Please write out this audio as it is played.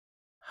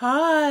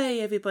Hi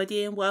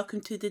everybody and welcome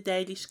to the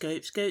Daily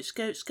Scopes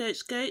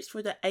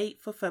for the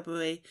 8th of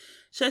February.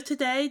 So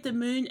today the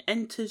moon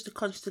enters the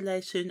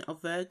constellation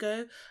of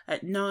Virgo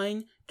at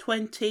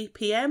 9:20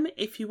 p.m.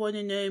 If you want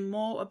to know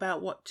more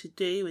about what to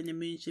do when the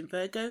moon's in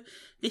Virgo,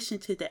 listen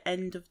to the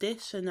end of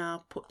this and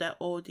I'll put that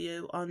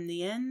audio on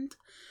the end.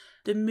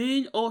 The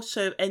moon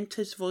also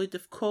enters void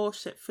of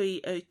course at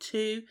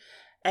 3:02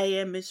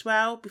 a.m. as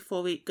well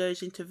before it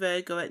goes into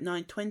Virgo at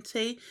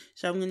 9:20.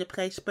 So I'm going to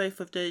place both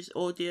of those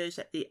audios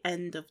at the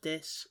end of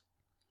this.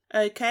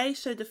 Okay,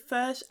 so the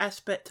first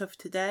aspect of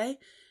today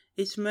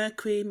is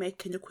Mercury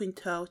making a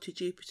quintile to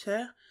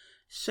Jupiter.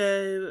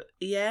 So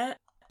yeah,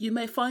 you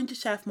may find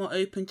yourself more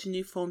open to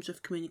new forms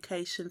of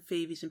communication,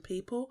 theories and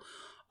people.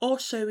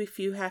 Also, if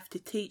you have to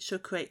teach or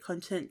create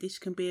content, this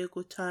can be a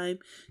good time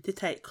to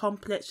take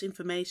complex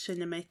information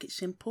and make it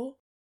simple.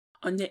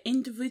 On the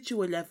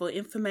individual level,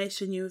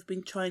 information you have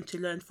been trying to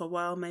learn for a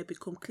while may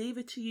become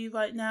clearer to you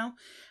right now.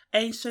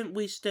 Ancient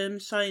wisdom,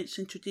 science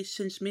and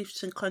traditions,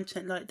 myths and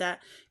content like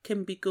that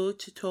can be good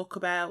to talk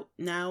about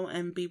now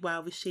and be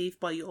well received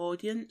by your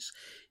audience.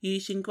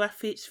 Using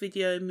graphics,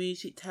 video and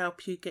music to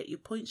help you get your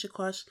points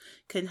across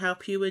can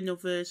help you and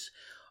others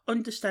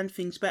understand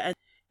things better.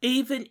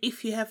 Even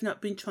if you have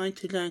not been trying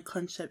to learn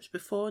concepts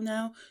before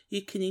now,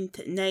 you can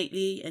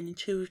innately and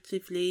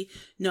intuitively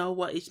know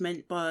what is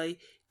meant by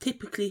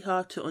typically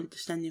hard to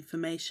understand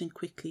information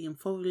quickly and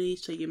thoroughly,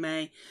 so you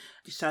may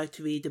decide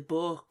to read a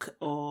book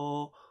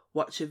or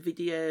watch a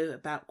video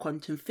about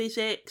quantum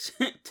physics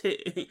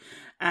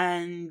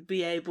and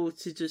be able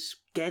to just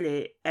get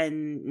it,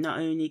 and not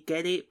only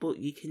get it but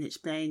you can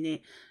explain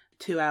it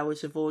 2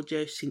 hours of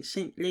audio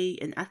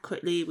succinctly and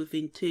accurately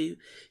within 2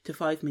 to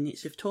 5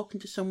 minutes of talking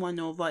to someone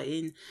or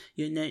writing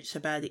your notes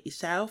about it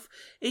yourself.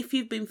 If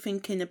you've been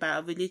thinking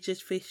about a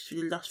religious,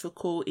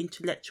 philosophical,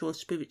 intellectual,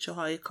 spiritual,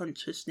 higher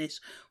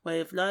consciousness way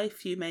of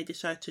life, you may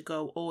decide to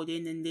go all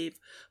in and live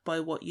by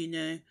what you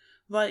know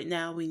right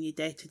now in your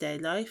day-to-day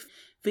life.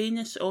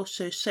 Venus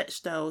also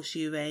sextiles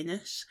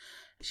Uranus,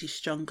 which is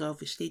stronger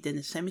obviously than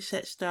a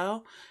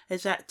semi-sextile,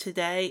 as at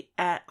today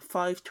at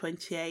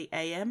 5:28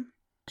 a.m.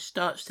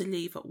 starts to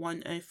leave at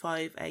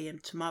 1:05 a.m.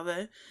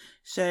 tomorrow,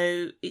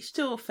 so it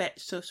still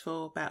affects us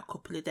for about a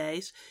couple of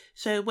days.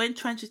 So when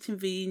transiting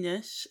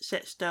Venus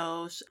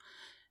sextiles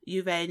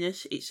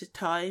Uranus, it's a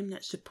time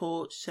that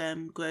supports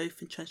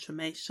growth and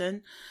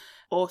transformation,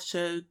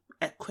 also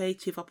a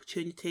creative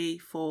opportunity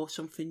for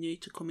something new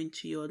to come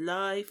into your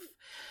life.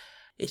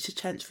 It's a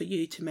chance for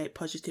you to make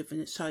positive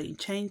and exciting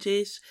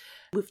changes.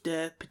 With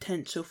the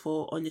potential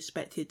for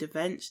unexpected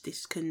events,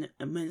 this can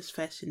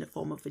manifest in the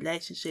form of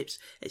relationships,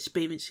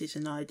 experiences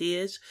and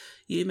ideas.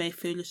 You may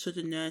feel a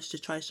sudden urge to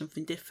try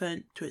something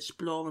different, to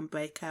explore and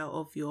break out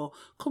of your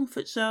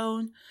comfort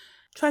zone.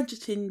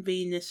 Transiting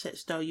Venus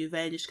sextile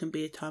Uranus can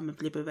be a time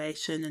of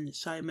liberation and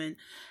excitement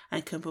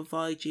and can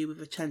provide you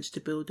with a chance to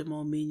build a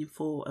more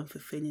meaningful and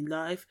fulfilling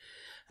life,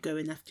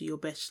 going after your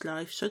best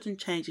life. Sudden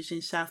changes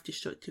in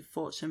self-destructive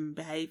thoughts and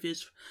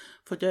behaviours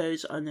for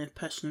those on a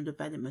personal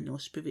development or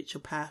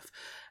spiritual path.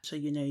 So,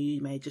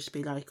 you may just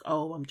be like,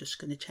 oh, I'm just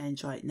going to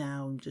change right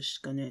now.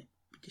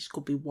 This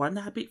could be one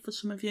habit for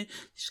some of you.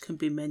 This can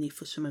be many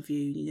for some of you.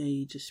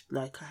 You just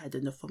like, I had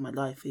enough of my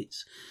life.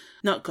 It's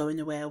not going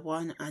the way I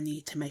want. I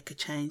need to make a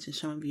change. And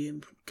some of you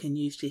can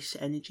use this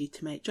energy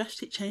to make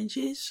drastic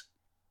changes.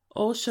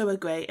 Also a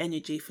great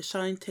energy for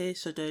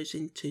scientists or those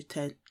into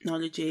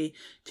technology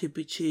to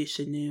produce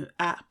a new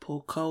app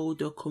or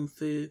code or come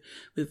through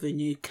with a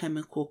new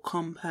chemical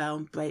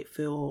compound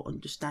breakthrough or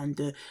understand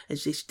the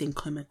existing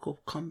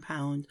chemical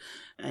compound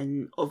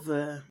and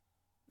other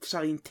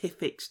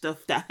scientific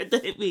stuff that I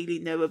don't really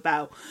know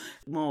about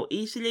more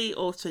easily.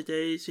 Also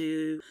those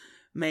who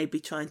may be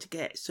trying to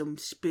get some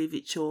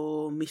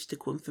spiritual,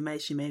 mystical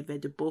information, may have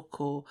read a book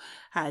or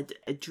had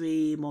a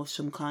dream or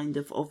some kind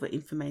of other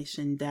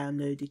information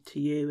downloaded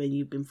to you and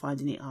you've been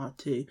finding it hard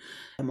to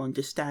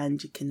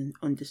understand. You can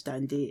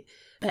understand it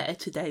better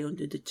today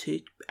under the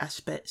two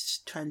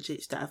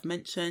transits that I've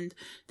mentioned.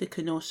 There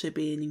can also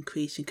be an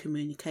increase in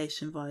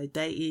communication via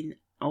dating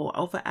or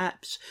other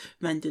apps,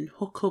 random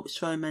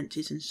hookups,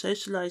 romances and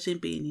socialising,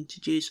 being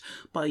introduced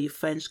by your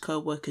friends,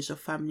 co-workers or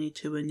family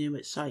to a new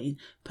exciting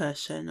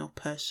person or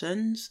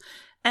persons.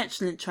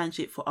 Excellent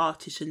transit for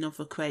artists and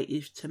other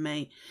creatives to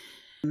make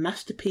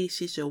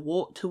masterpieces or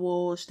walk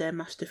towards their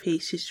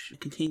masterpieces,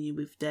 continue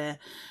with their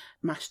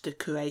master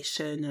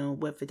creation, or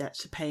whether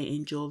that's a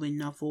painting, drawing,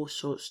 novel,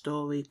 short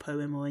story,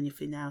 poem or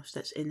anything else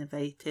that's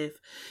innovative.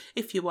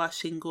 If you are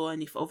single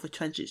and if other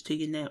transits to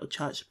your natal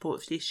chart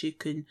supports this, you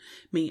can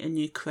meet a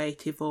new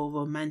creative or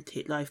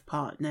romantic life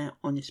partner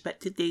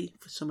unexpectedly.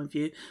 For some of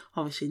you,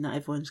 obviously not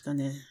everyone's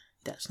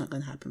that's not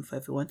going to happen for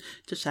everyone.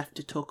 Just have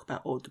to talk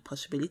about all the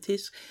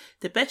possibilities.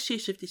 The best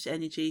use of this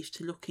energy is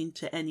to look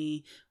into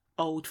any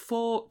old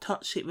thought,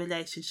 toxic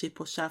relationship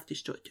or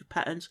self-destructive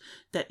patterns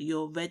that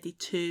you're ready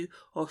to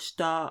or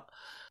start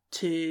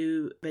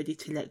ready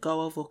to let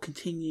go of or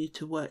continue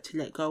to work to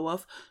let go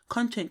of.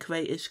 Content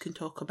creators can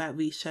talk about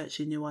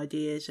researching new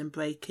ideas and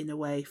breaking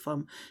away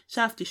from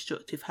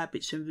self-destructive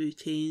habits and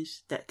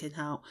routines that can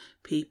help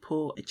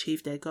people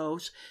achieve their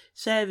goals.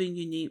 Sharing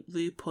unique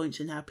viewpoints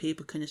and how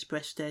people can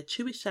express their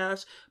truest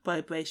selves by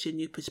embracing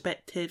new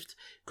perspectives.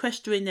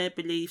 Questioning their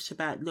beliefs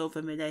about love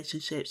and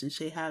relationships and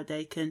see how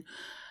they can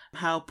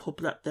help or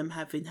block them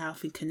having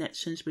healthy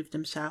connections with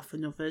themselves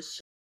and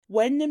others.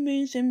 When the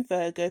moon's in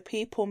Virgo,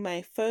 people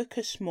may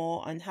focus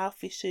more on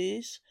health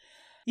issues.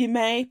 You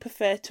may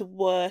prefer to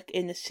work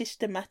in a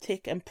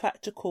systematic and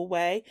practical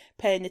way.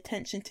 Paying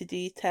attention to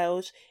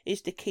details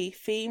is the key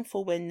theme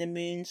for when the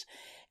moon's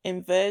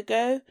in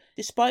Virgo.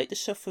 Despite the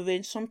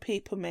suffering, some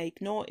people may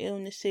ignore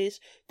illnesses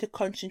to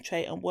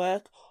concentrate on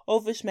work.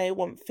 Others may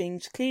want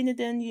things cleaner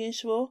than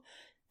usual.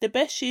 The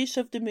best use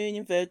of the moon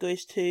in Virgo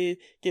is to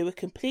do a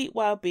complete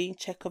well-being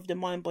check of the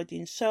mind, body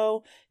and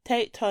soul.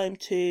 Take time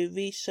to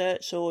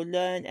research or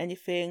learn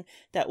anything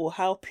that will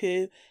help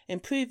you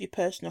improve your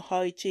personal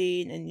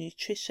hygiene and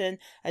nutrition,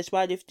 as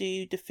well as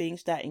do the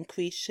things that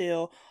increase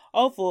your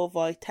overall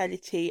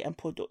vitality and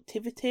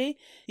productivity.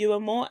 You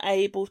are more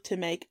able to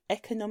make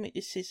economic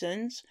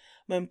decisions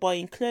when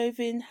buying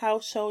clothing,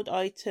 household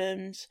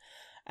items,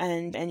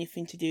 and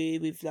anything to do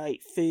with like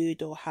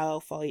food or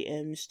health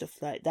items,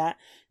 stuff like that.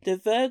 The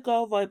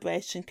Virgo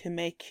vibration can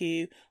make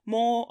you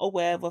more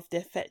aware of the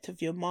effect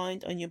of your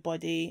mind on your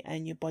body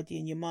and your body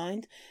and your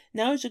mind.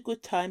 Now is a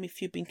good time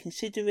if you've been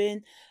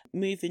considering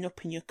moving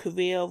up in your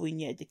career or in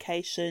your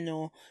education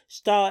or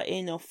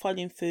starting or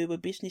following through a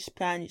business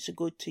plan. It's a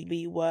good to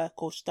rework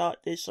or start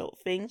those sort of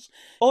things.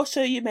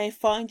 Also, you may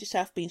find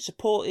yourself being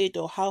supported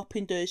or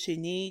helping those who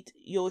need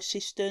your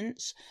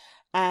assistance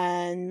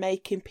and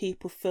making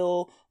people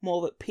feel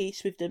more at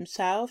peace with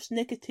themselves.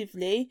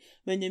 Negatively,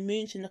 when the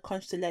moon's in the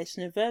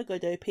constellation of Virgo,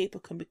 though, people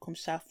can become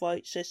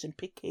self-righteous and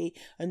picky,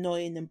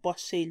 annoying and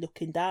bossy,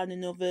 looking down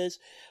on others,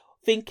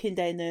 thinking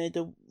they know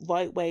the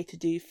right way to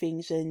do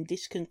things, and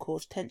this can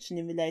cause tension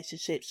in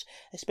relationships,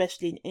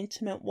 especially in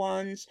intimate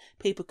ones.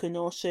 People can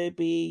also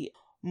be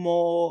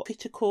more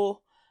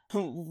critical,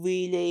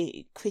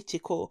 really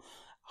critical,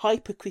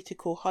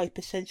 hypercritical,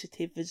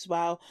 hypersensitive as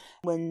well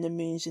when the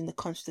moon's in the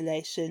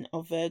constellation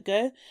of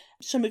Virgo.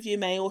 Some of you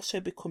may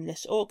also become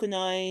less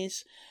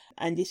organised,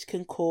 and this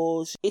can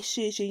cause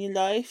issues in your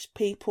life.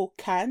 People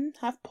can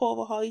have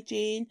poorer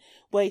hygiene,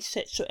 waste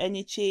sexual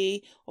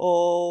energy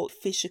or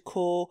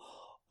physical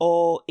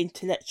or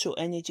intellectual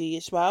energy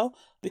as well,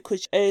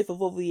 because over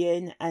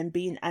worrying and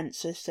being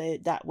anxious, so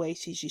that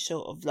wastes you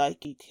sort of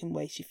like, it can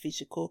waste your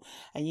physical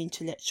and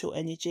intellectual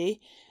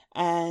energy.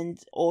 And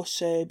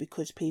also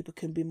because people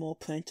can be more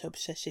prone to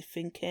obsessive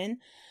thinking,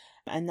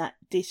 and that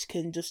this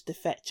can just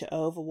affect your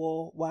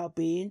overall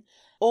well-being.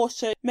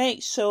 Also,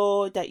 make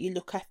sure that you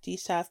look after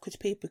yourself, because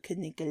people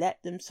can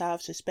neglect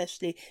themselves,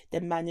 especially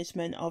the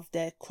management of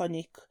their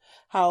chronic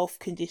health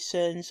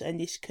conditions, and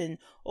this can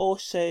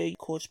also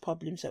cause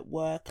problems at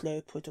work, low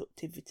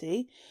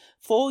productivity.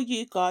 For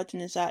you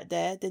gardeners out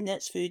there, the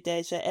next few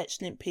days are an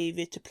excellent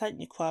period to plant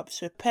your crops,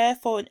 prepare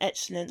for an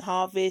excellent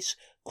harvest,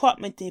 crop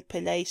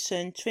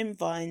manipulation, trim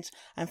vines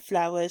and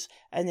flowers,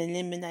 and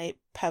eliminate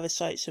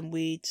parasites and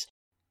weeds.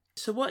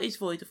 So what is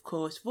void of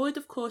course? Void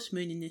of course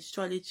moon in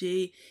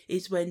astrology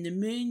is when the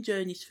moon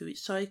journeys through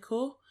its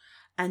cycle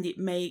and it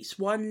makes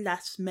one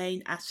last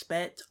main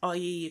aspect,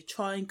 i.e. a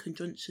trine,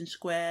 conjunction,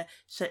 square,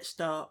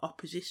 sextile,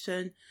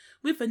 opposition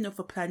with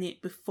another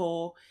planet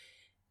before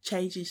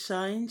changing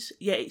signs,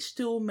 yet it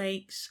still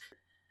makes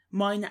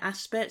minor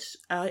aspects.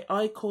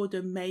 I call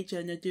them major,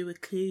 and I do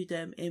include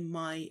them in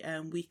my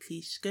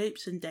weekly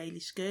scopes and daily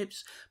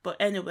scopes. But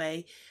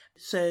anyway,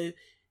 so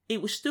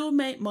it will still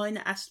make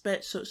minor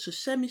aspects such as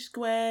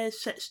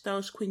semi-squares,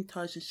 sextiles,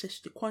 quintiles and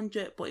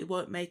sesquiquadrate, but it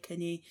won't make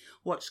any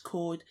what's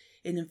called,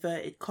 in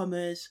inverted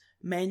commas,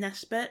 main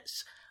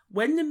aspects.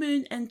 When the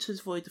moon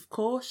enters void of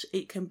course,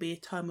 it can be a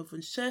time of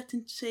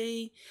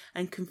uncertainty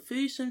and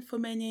confusion for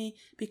many.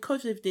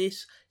 Because of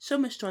this,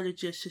 some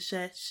astrologers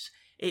suggest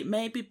it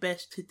may be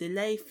best to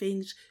delay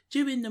things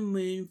during the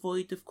moon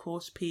void of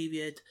course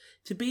period.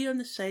 To be on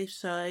the safe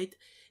side,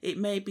 it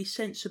may be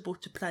sensible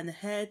to plan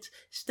ahead,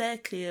 steer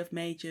clear of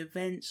major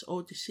events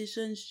or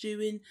decisions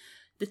during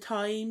the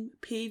time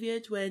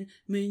period when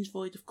moon's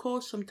void of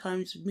course.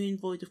 Sometimes moon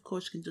void of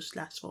course can just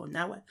last for an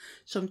hour.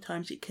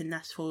 Sometimes it can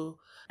last for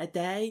a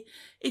day.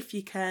 If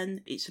you can,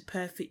 it's a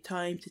perfect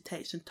time to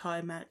take some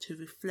time out to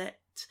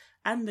reflect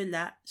and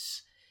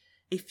relax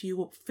if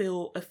you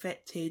feel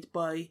affected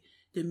by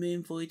the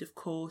moon void of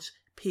course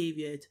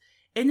period.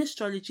 In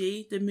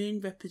astrology, the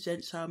moon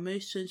represents our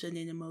emotions and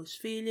innermost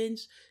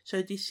feelings,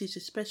 so this is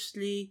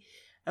especially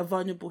a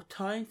vulnerable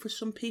time for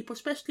some people,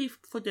 especially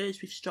for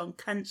those with strong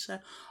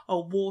Cancer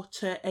or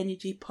water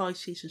energy,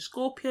 Pisces and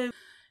Scorpio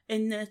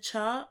in their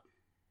chart.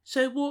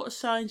 So water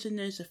signs and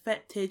those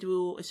affected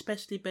will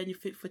especially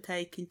benefit for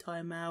taking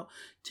time out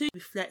to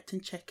reflect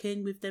and check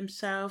in with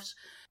themselves.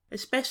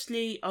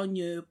 especially on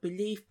your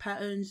belief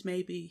patterns,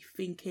 maybe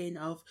thinking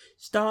of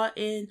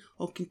starting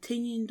or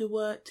continuing the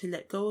work to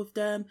let go of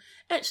them.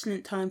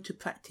 Excellent time to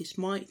practice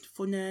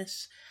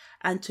mindfulness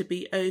and to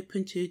be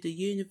open to the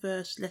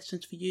universe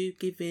lessons for you,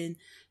 giving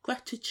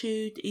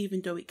gratitude,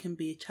 even though it can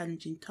be a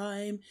challenging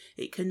time.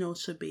 It can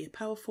also be a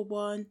powerful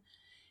one.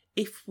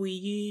 If we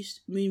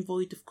use moon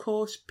void of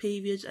course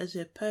periods as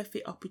a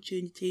perfect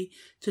opportunity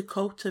to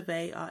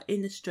cultivate our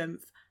inner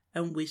strength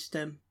and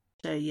wisdom.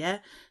 So yeah,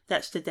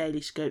 that's the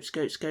daily scope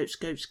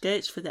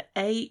for the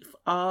 8th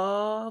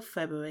of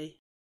February.